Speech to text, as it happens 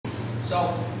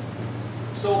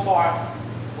So far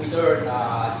we learned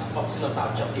from cylinder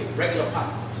down jump kick, regular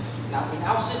punch. Now in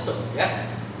our system, yes,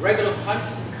 regular punch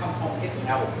come from hip and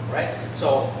elbow, right?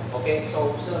 So okay,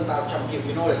 so cylinder down jump kick,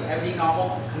 you notice everything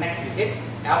normal, connect to hip,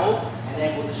 elbow, and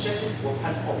then with the shifting, we'll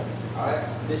punch forward. All right,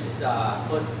 this is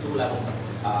first 2 level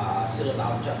cylinder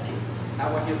down jump kick.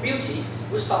 Now when you're beauty,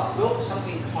 we start build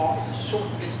something called a short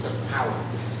distance power,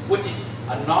 which is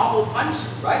a normal punch,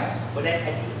 right? But then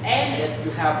at the end,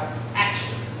 you have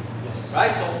action,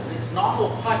 right? So it's normal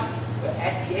punch, but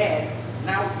at the end,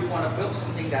 now you want to build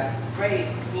something that very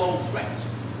close range,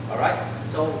 all right?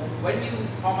 So when you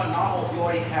from a normal, you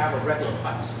already have a regular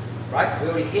punch, right? We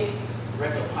already hit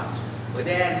regular punch. But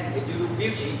then if you do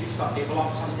beauty, you start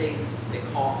develop something they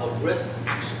call a wrist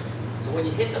action. So when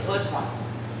you hit the first one,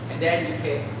 and then you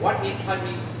hit 1-8 punch,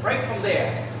 right from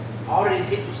there, already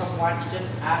hit to someone, you just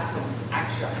add some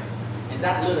action. And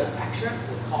that little action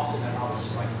will cause another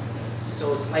strike.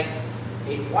 So it's like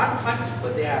in 1 punch,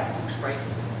 but they have 2 strikes.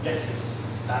 Yes.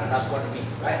 That's what I mean,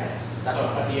 right? That's so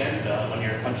what at the end, when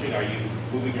you're punching, are you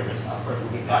moving your wrist up or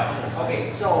moving down? Right.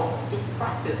 Okay, so to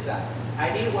practice that,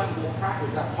 ideally one will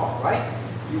practice that part, right?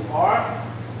 You are,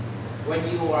 when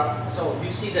you are, so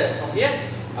you see this from here,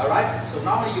 all right? So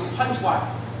normally you punch one.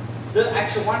 The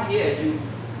action one here is you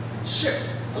shift,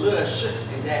 a little shift,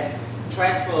 and then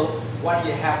transfer what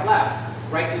you have left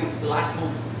right to the last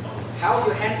move. How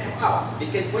your hand come out,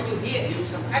 because when you hit, you do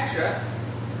some extra,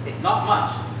 it's not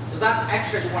much. So that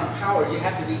extra you want power, you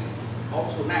have to be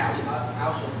also now, you are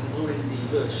also including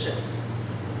the little shift.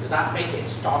 So that make it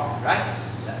stronger, right?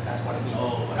 That's what I mean,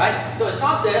 right? So it's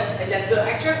not this, and then the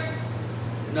extra,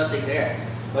 nothing there.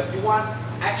 But you want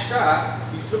extra,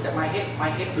 you look at my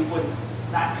hip doing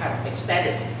that kind of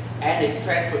extended, and it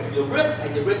transfer to your wrist,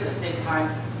 and your wrist at the same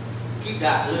time keep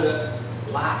that little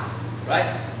last, right?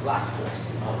 Last force,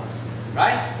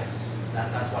 right? Yes.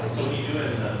 That's what it means. So when you do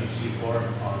it in the BG4,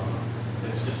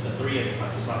 it's just the 3 and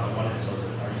punches, not the 1 and so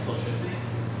are you still shifting?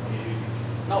 When you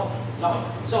do No.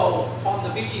 So from the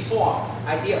BG4,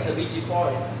 idea of the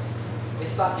BG4 is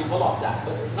it's not develop that,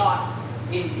 but not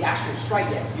in the actual strike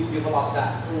yet. You develop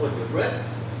that through your wrist.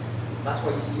 That's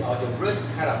what you see on your wrist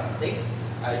kind of thing.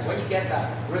 When you get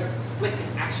that wrist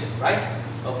flicking action, right?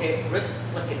 Okay, wrist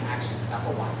flicking action,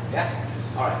 number 1. Yes?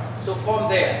 Alright. So from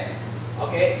there,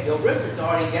 okay, your wrist is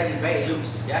already getting very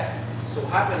loose. Yes? So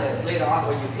what happens is later on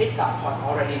when you hit that part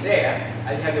already there,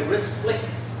 and you have your wrist flick,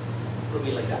 it could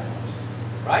be like that.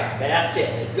 Right? That's it,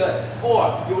 it's good.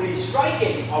 Or you're already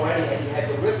striking already and you have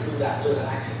your wrist do that little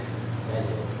action.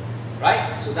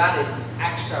 Right? So that is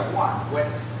extra 1.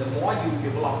 When the more you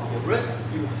develop your wrist,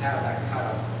 you have that kind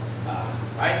of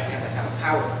right? You have that kind of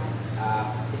power.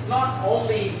 It's not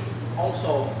only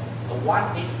also a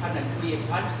 1-8 punch and 3-8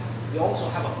 punch. We also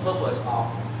have a purpose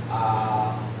of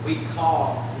we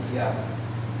call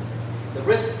the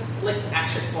wrist flick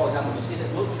action. For example, you see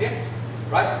that move here,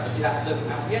 right? You see that little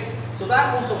move here. So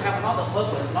that also have another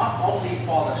purpose, not only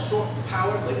for the short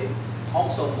power, but it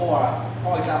also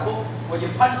for example, when you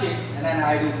punch it and then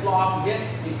I do block here,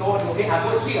 it goes okay, I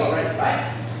go here already,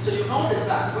 right? So you notice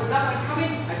that when that one come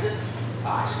in, I just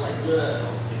it's like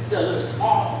it's a little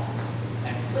small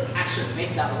and flick action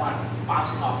make that one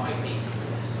bouncing off my face.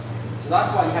 So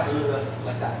that's why you have a little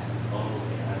like that.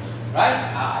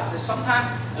 Right? So sometimes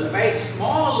a very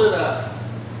small little,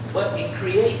 but it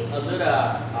creates a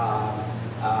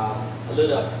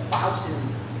little bouncing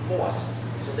force.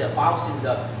 So they're bouncing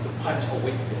the punch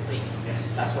away from your face.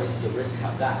 Yes. That's why you see your wrist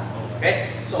have that.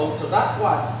 Okay? So that's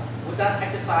what, with that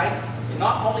exercise, you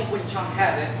not only Wing Chun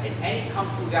have it, in any Kung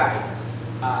Fu guy,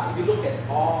 if you look at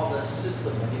all the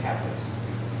system that you have this.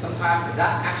 Sometimes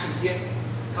that action here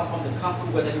come from the Kung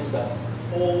Fu where they do the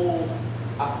whole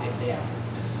up and down.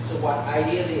 So what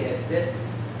ideally is this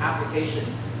application,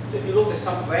 if you look at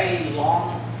some very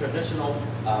long traditional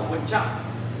Wing Chun,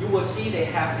 you will see they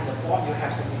have in the form, you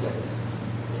have something like this.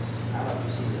 Yes, I like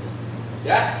to see this.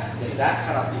 Yeah? See that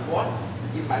kind of before?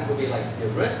 It might be like the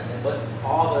wrist, but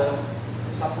all the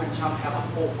some Wing Chun have a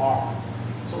whole arm.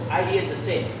 So idea is the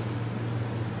same.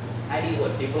 Idea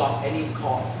will develop any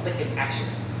called flicking action.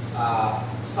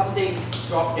 Something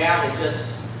drop down, it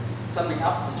just something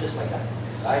up, it's just like that.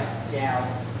 Right? Down,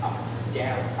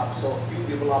 up. So you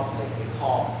develop like they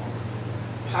call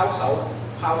power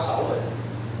soul.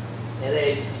 It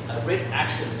is a wrist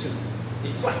action to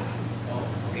deflect.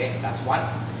 Okay, that's 1.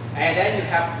 And then you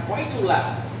have right to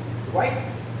left.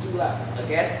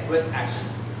 Again, wrist action.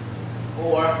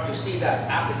 Or you see that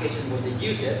application where they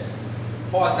use it.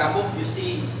 For example, you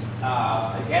see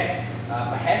again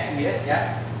my hand from here,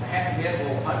 yeah, my hand from here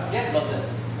will punch. Yeah, look this.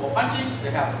 For punching,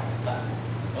 you have that.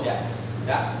 Oh, Yeah. yes.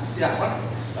 Yeah. You see that one?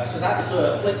 Yes. So that's a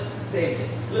little flick. Same thing.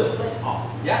 Little flick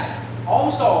off. Yeah.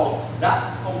 Also,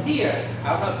 that from here, I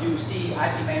don't know if you see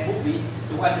IP Man movie,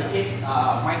 the one that hit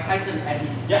Mike Tyson and he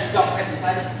jumped at the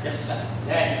side. Yes.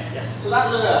 There. Yes. So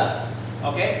that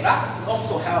little, okay, that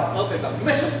also have a perfect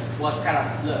missile, what kind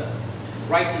of look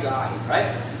right to the eyes,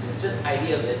 right? It's just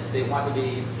idea of this, they want to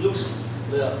be loose,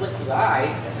 little flick to the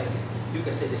eyes. Yes. Like you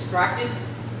can say distracted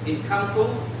in Kung Fu,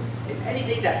 in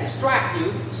anything that distract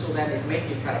you, so that it make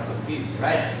you kind of confused,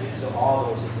 right? Yes. So all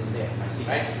those is in there, I see.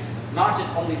 right? Not just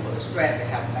only for the strength, they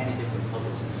have many different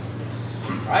purposes, Yes.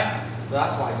 right? So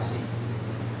that's why you see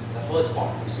the first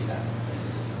part, you see that.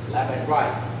 Yes. Left and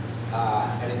right.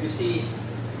 And then you see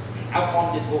our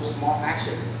form did go small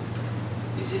action.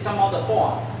 You see some other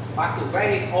form, back to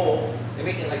very old, they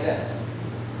make it like this.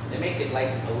 They make it like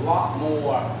a lot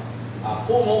more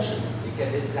full motion,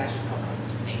 because this is actually come from the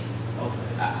snake.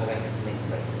 Okay. So like a snake,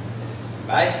 right? Yes.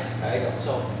 Right? There you go.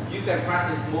 So you can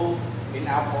practice move in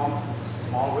our form,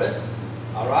 small wrist,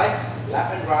 all right,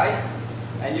 left and right,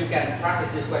 and you can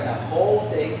practice this way, the whole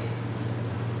thing,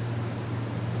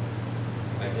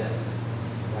 like this,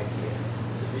 right here.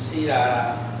 So you see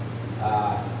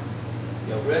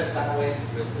your wrist that way,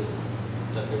 wrist is,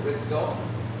 let the wrist go,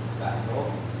 that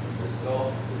go, wrist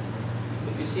go, wrist.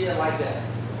 So you see it like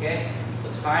this, okay?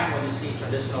 The time when you see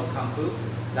traditional Kung Fu,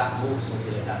 that moves will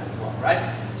be like that as well, right?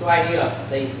 So idea,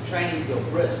 they training your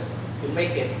wrist to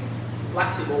make it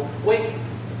flexible, quick,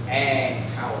 and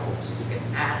powerful. So you can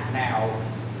add now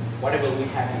whatever we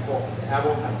had before from the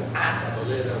elbow, and you add a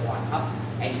little one up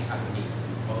anytime you need,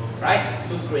 right?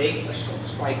 To create a short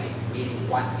striking, meaning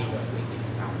 1 inch or 3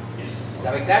 inch out. Yes. Does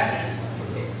that make sense?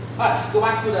 Yes. Okay. But go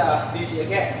back to the beauty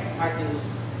again. Try to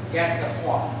get the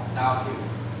form now too.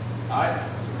 All right.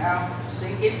 So now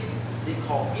sink it. It's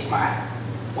called bead mark.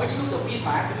 When you do the bead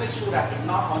mark, you make sure that it's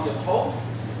not on your toes.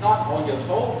 It's not on your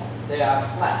toe. They are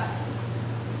flat.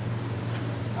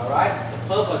 All right. The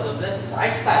purpose of this is I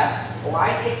step or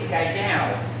I take the guy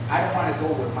down. I don't want to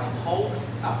go with my toes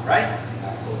up, right?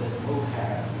 So let's move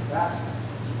that.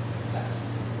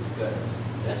 Good.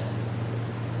 Yes.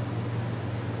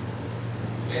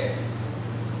 Okay.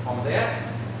 From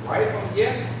there, right from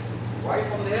here, right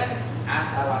from there, and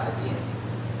that one at the end.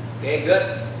 Okay,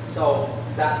 good. So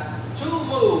that 2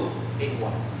 move in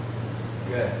 1.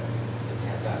 Good. Let me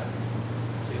have that.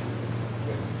 2,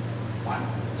 3. 1,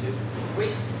 2, 3.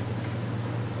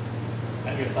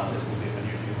 And your thumb is moving when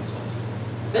you're doing this one too.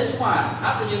 This one,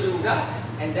 after you do that,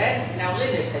 and then now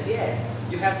lineage at the end,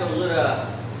 you have the little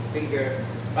finger,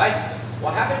 right?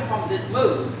 What happened from this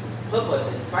move, purpose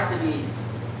is try to be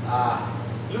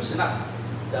loosen up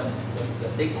the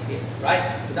thing from here,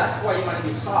 right? So that's why you want to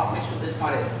be soft. Make sure this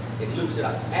one it loosens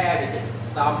up everything,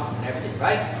 thumb and everything,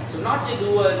 right? So not just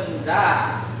doing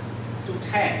that to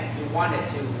 10, you want it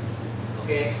to,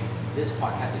 okay? This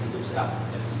part has to be loosened up.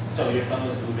 Yes. So your thumb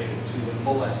is moving to the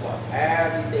Move as well.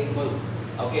 Everything move.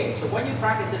 Okay, so when you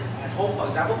practice it at home, for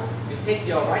example, you take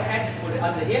your right hand, put it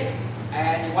under here,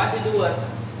 and you want to do a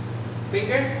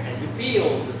finger, and you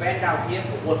feel the bend down here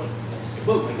working. Yes.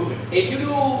 Move. Moving. If you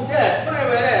do this,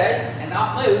 whatever it is, and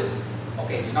not move,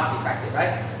 okay, you're not effective,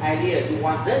 right? Idea, you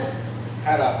want this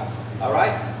kind of, all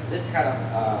right, this kind of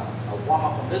a warm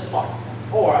up on this part.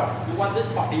 Or you want this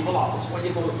part developed. So when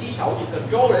you go to T-show, you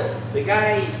control it, the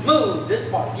guy move, this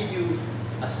part give you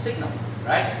a signal,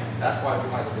 right? That's why you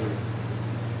want to do it.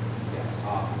 Yes,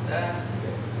 off that,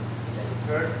 good. Then you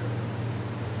turn,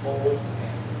 hold,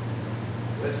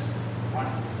 and wrist. 1,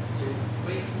 2,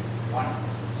 3. 1,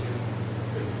 2,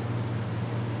 3.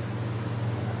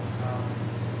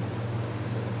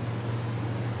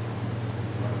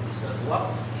 Circle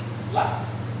up, left,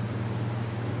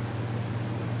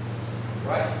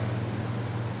 right,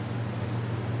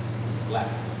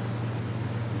 left,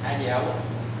 and the elbow.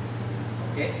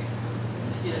 Okay,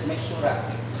 you see that. Make sure that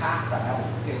you pass that elbow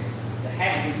because the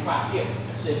hand will trap here.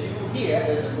 So if you do here,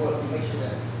 it doesn't work. You make sure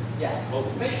that, yeah. Well,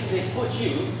 make sure they push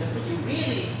you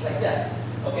really like this.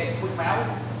 Okay, push my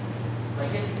elbow,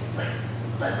 like it.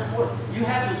 Doesn't work. You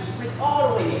have to stick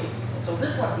all the way here. So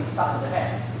this one is stuck in the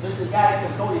head. So if the guy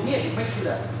can go in here, you make sure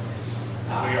that.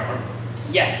 Where your arm.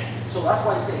 Yes. So that's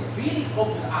why you say really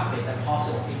close to the armpit if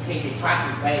possible, in case they trap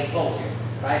you very close here,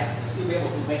 right? You still be able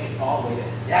to make it all the way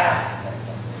there.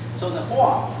 Yes. So in the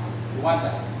forearm, you want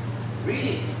that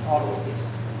really all the way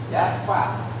this. Yeah,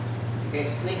 trap. Okay,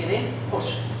 sneak it in,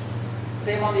 push.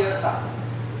 Same on the other side.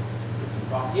 Listen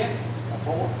from here, step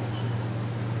forward.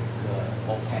 Good.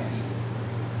 Both hand equal.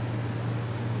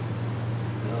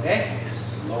 Okay,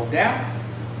 slow down.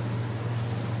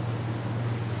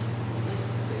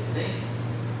 Same thing.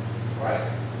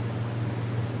 Right,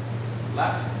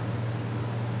 left,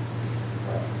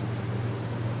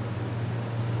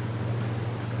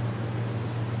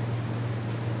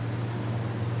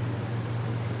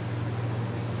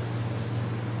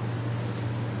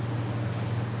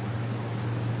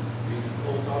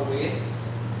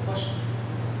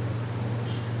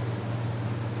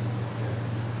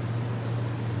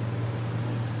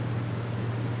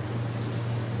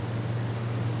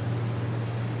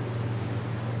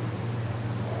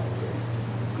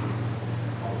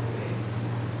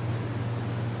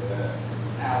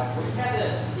 when you have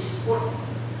this, you put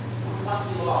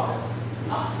 1 kilo of this,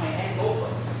 knock my hand over.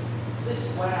 This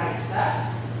is when I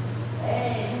start,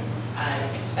 and I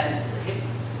extend to the hip.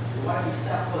 So when we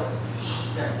start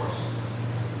first, then push.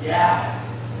 Yeah.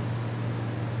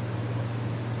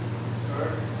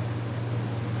 Third.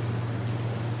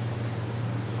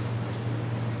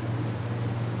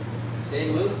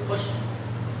 Same move, push.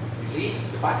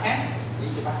 Release your back hand.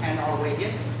 Release your back hand all the way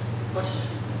here. Push.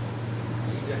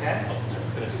 Release your hand.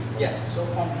 Yeah, so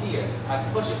from here, I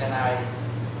push and I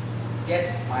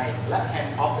get my left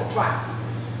hand off the track.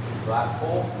 So I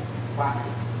pull back.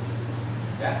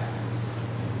 Yeah?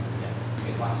 Yeah.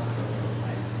 Get one.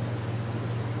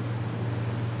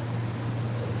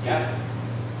 So, yeah.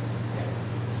 Yeah.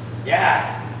 Yes.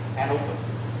 Hand open.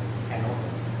 Hand open.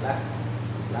 Left.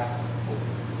 Left. Open.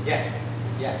 Yes.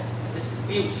 Yes. This is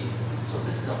beauty. So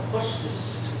this is a push. This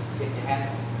is get your hand.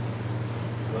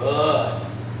 Good.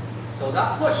 So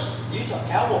that push, use your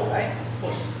elbow, right?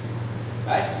 Push.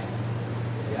 Right?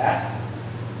 Yes.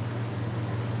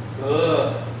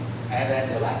 Good. And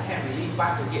then the left hand release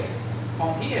back to here.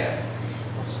 From here,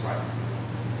 push right.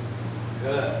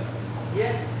 Good. From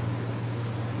here,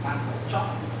 hands up,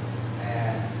 chop.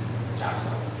 And jabs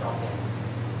up, drop in.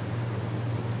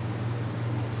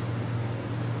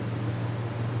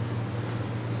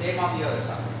 Same on the other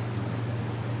side.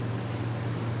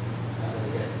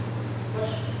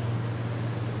 Push.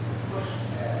 Push.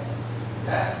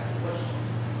 That. Push.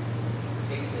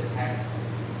 Take this hand.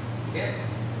 Here.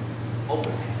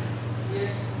 Open hand.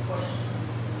 Here. Push.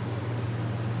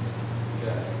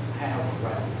 Good. Hand open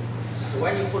right. So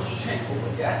when you push hand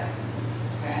open, yeah.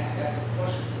 Hand,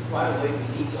 push. Right away,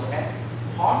 release your hand.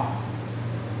 Palm.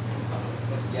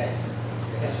 Yeah.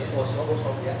 Yes. Slow,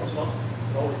 slow. Yeah. Slow.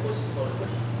 Slowly push. Slowly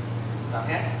push. Left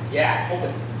hand. Yeah. It's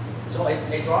open. So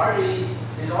it's already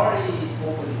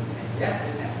open. Yeah,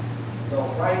 this hand. The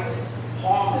right is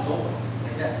palm is open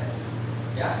like that.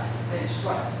 Yeah, then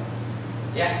strike.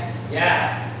 Yeah,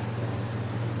 yeah.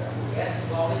 Yes.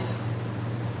 Slowly.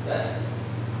 This.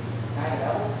 Kind of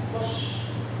elbow. Push.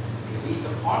 Release the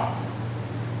palm.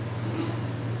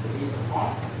 Release the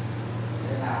palm.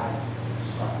 Then now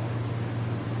strike.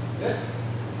 Good.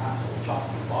 Now so chop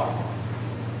the bottom.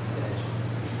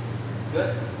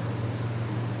 Good.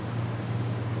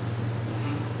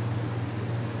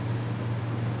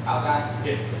 How's that?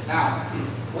 Good. Now,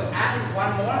 we're adding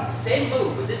one more. Same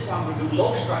move, but this one we do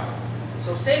low strike.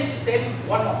 So same,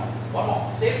 one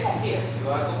more. Same from here. You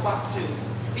are go back to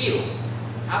heel.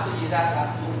 After you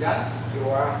that move done, you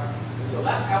are with your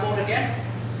left elbow again.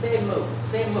 Same move.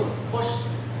 Push,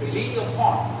 release your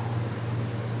palm.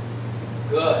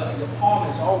 Good. Your palm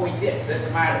is always there.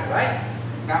 Doesn't matter, right?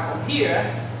 Now from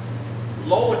here,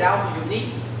 lower down to your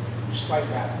knee. Strike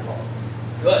that low.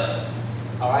 Good.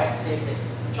 All right. Same thing.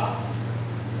 Chop,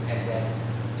 and then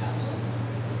chops up.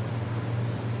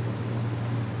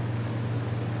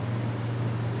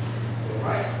 All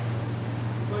right.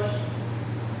 Push.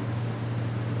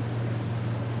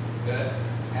 Good.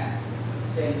 And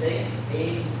same thing.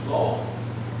 Aim low.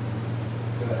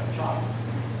 Good. Chop.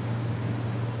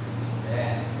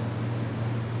 And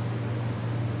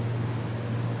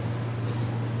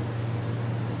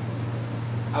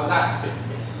how's that?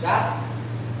 Yes. That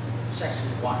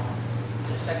section 1.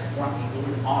 The second one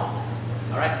included all of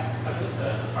this. All right. I think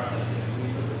the part that's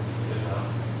confusing because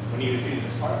when you do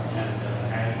this part and the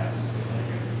hand has to spin like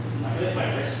here, I feel like my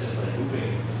wrist is like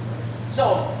moving.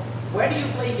 So where do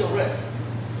you place your wrist?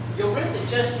 Your wrist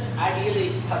is just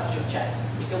ideally touch your chest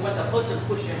because when the person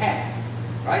push your hand,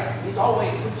 right? He's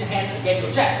always put your hand against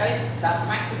your chest, right? That's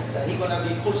maximum that he's gonna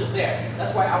be pushing there.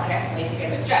 That's why our hand plays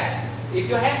against the chest. If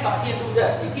your hands are here, do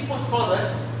this. If he push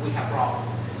further, we have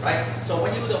problem. Right? So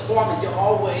when you do the form, you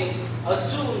always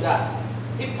assume that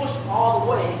he pushed all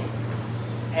the way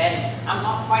and I'm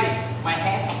not fighting my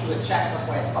hand up to the chest, that's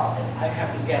why I stop and I have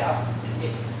to get up and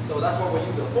hit. So that's why when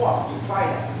you do the form, you try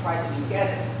that. You try to be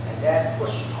together and then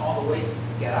push all the way,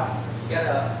 get up. You get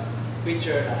a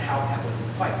picture of how it happened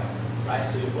in the fight. Right?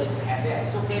 So you place the hand there.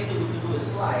 It's okay to do a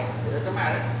slide, it doesn't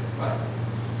matter. Right?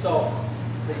 So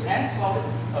place hand slowly.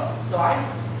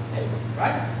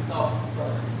 Right? So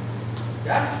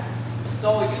yeah?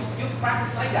 So you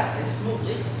practice like that, it's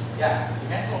smoothly. Yeah.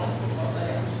 Hands slowly.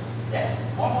 Yeah.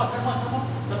 One more, turn on.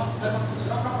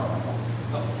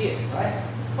 Here, right?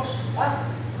 Push up.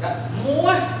 That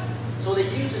more. So they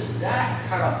use that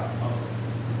kind of.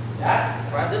 Yeah.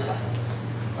 Try this side.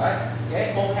 Right?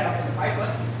 Okay. Hold hand up in the fight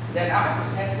first. Then now I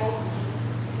put hand slow.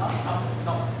 No.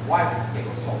 Why? Okay,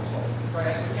 go slow. Try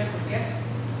that. Put hand.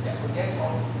 Yeah, put hand slow.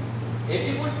 If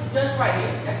you put just right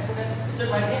here, yeah, put it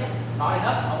just right here. Not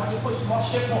enough. I want you to push more,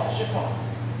 shift more.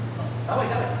 That way,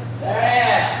 that way.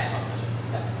 There.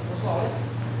 Go slowly.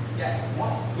 Yeah,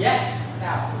 one. Yes.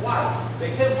 Now, why?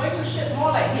 Because when you shift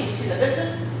more like this, you see the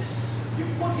distance? You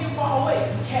put him far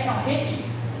away, he cannot hit you.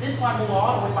 This one move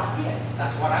all the way back here.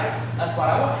 That's what I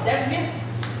want. Then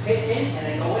hit in and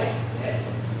then go in. Okay?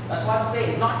 That's why I'm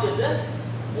saying not just this,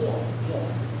 more.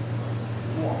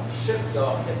 Shift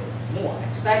your hip more,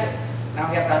 extend it. Now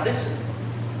we have done this.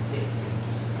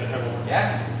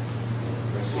 Yeah?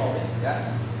 Slowly.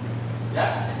 Yeah?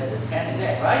 And then this hand in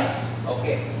there, right?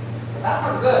 Okay. That's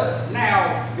not good.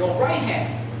 Now your right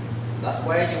hand. That's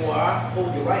where you are.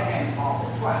 Hold your right hand on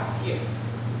the track here.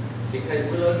 Because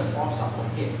we learn the form stuff from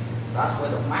here. That's where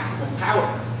the maximum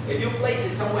power. If you place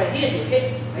it somewhere here, you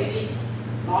hit maybe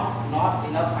not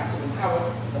enough maximum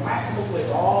power. The maximum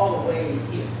is all the way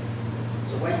here.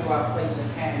 So when you are placing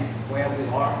hand where we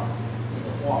are in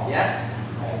the form, yes,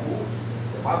 I move.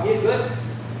 About here, good.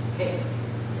 Hit.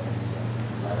 Yes.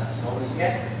 Right up slowly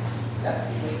again.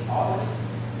 Yeah, straight all the way.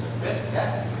 Good.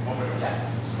 Yeah. Yeah.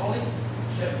 Slowly.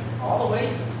 Shift all the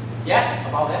way. Yes.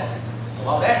 About there.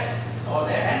 About there. About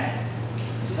there.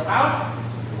 And see the power?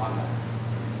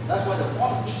 That's why the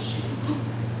form teaches you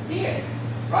here.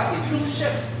 Right? If you don't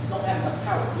shift, you don't have enough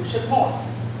power. If you shift more,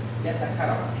 get that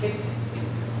kind of hit.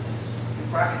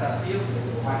 Practice that field, so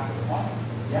we go back to the form.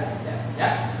 Yeah.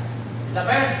 Is that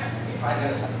better? Okay, try the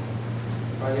other side.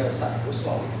 Try the other side. Go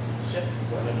slowly. Shift.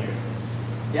 Go in here.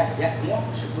 Yeah. More.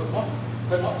 Shift. Good. More.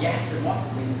 Turn more. Yeah. Turn more.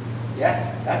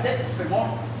 Yeah. That's it. Turn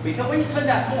more. Because when you turn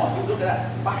that more, you look at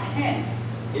that back hand.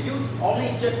 If you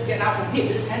only just get out from here,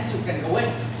 this hand still can go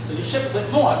in. So you shift a bit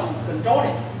more to control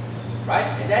it. Right?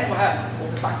 And then what happens?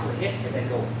 Go back to the hip and then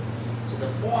go. So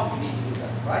the form you need to do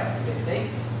that. Right? Same thing.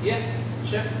 Here.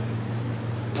 Shift.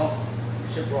 No,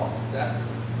 shift wrong. Is that?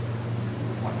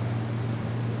 Which one?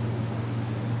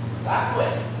 That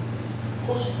way.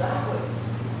 Push that way.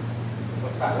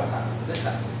 What's that? What's that? Is this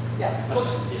that? Yeah. Push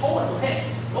forward to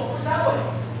him. Don't push that way.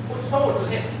 Push forward to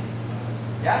him.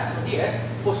 Yeah? So here,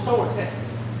 push forward to him.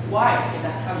 Why? Because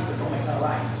that's how you control my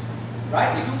sunrise.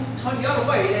 Right? If you turn the other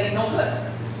way, then it's no good.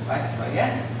 Right? Try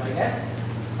again. Try again.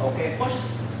 Okay, push.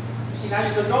 You see now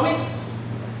you control me?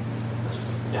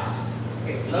 Yes.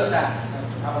 Okay, learn that.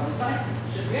 How about this side?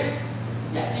 Shift here?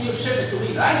 Yeah, see you shift it to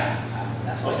me, right?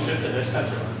 That's what you shift it to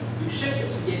center line. You shift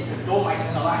it so you control my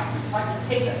center line. You try to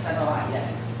take the center line,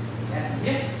 yes. And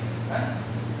here, right?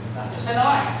 That's your center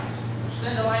line.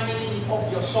 Center line meaning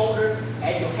of your shoulder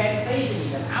and your head facing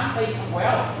me, and I'm facing somewhere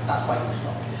else. That's why you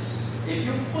stop. Yes. If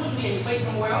you push me and you face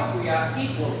somewhere else, we are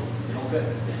equal. Yes. Good.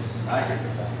 Yes. Right?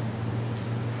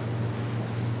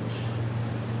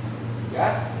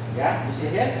 Yeah? You see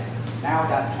here? Now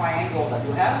that triangle that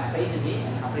you have facing me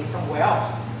and I face somewhere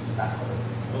else. That's what it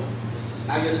is.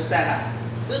 Now you understand that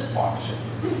this part should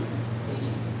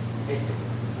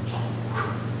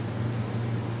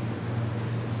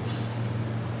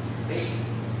face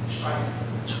strike.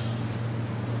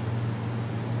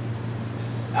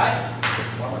 Right?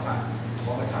 One more time.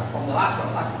 From the last one,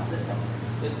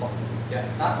 this part. Yeah,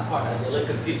 that's the part that you're a little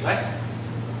confused, right?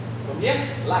 From here,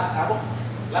 left elbow,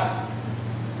 left.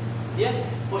 Here,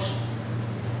 push.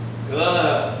 Good.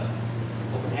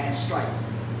 Open hand strike.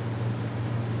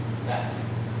 Yeah.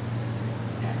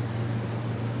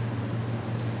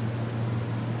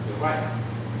 You're right.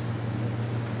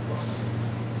 Push.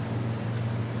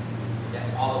 Yeah,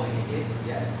 all the way in here.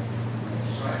 Yeah.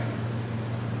 Strike.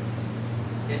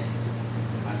 Hit.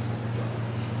 Nice.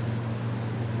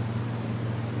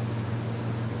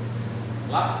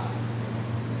 Left.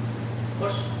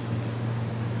 Push.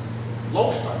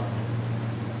 Low strike.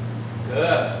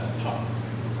 Good. Chop.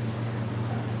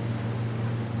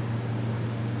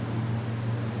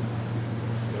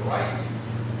 Your right.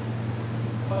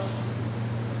 Push.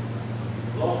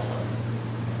 Low strike.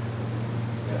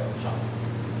 Good. Chop.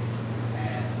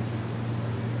 And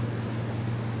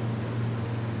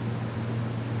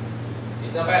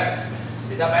is that better? Yes.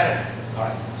 Is that better? All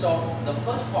right. So the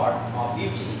first part of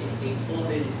beauty is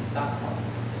including that part,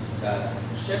 the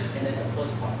shift, and then the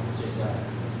first part, which is the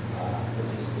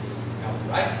elbow,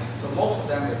 right? So most of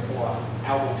them are for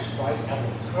elbow strike,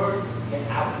 elbow turn, and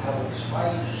elbow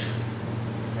strike.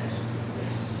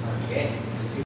 Yes. Okay.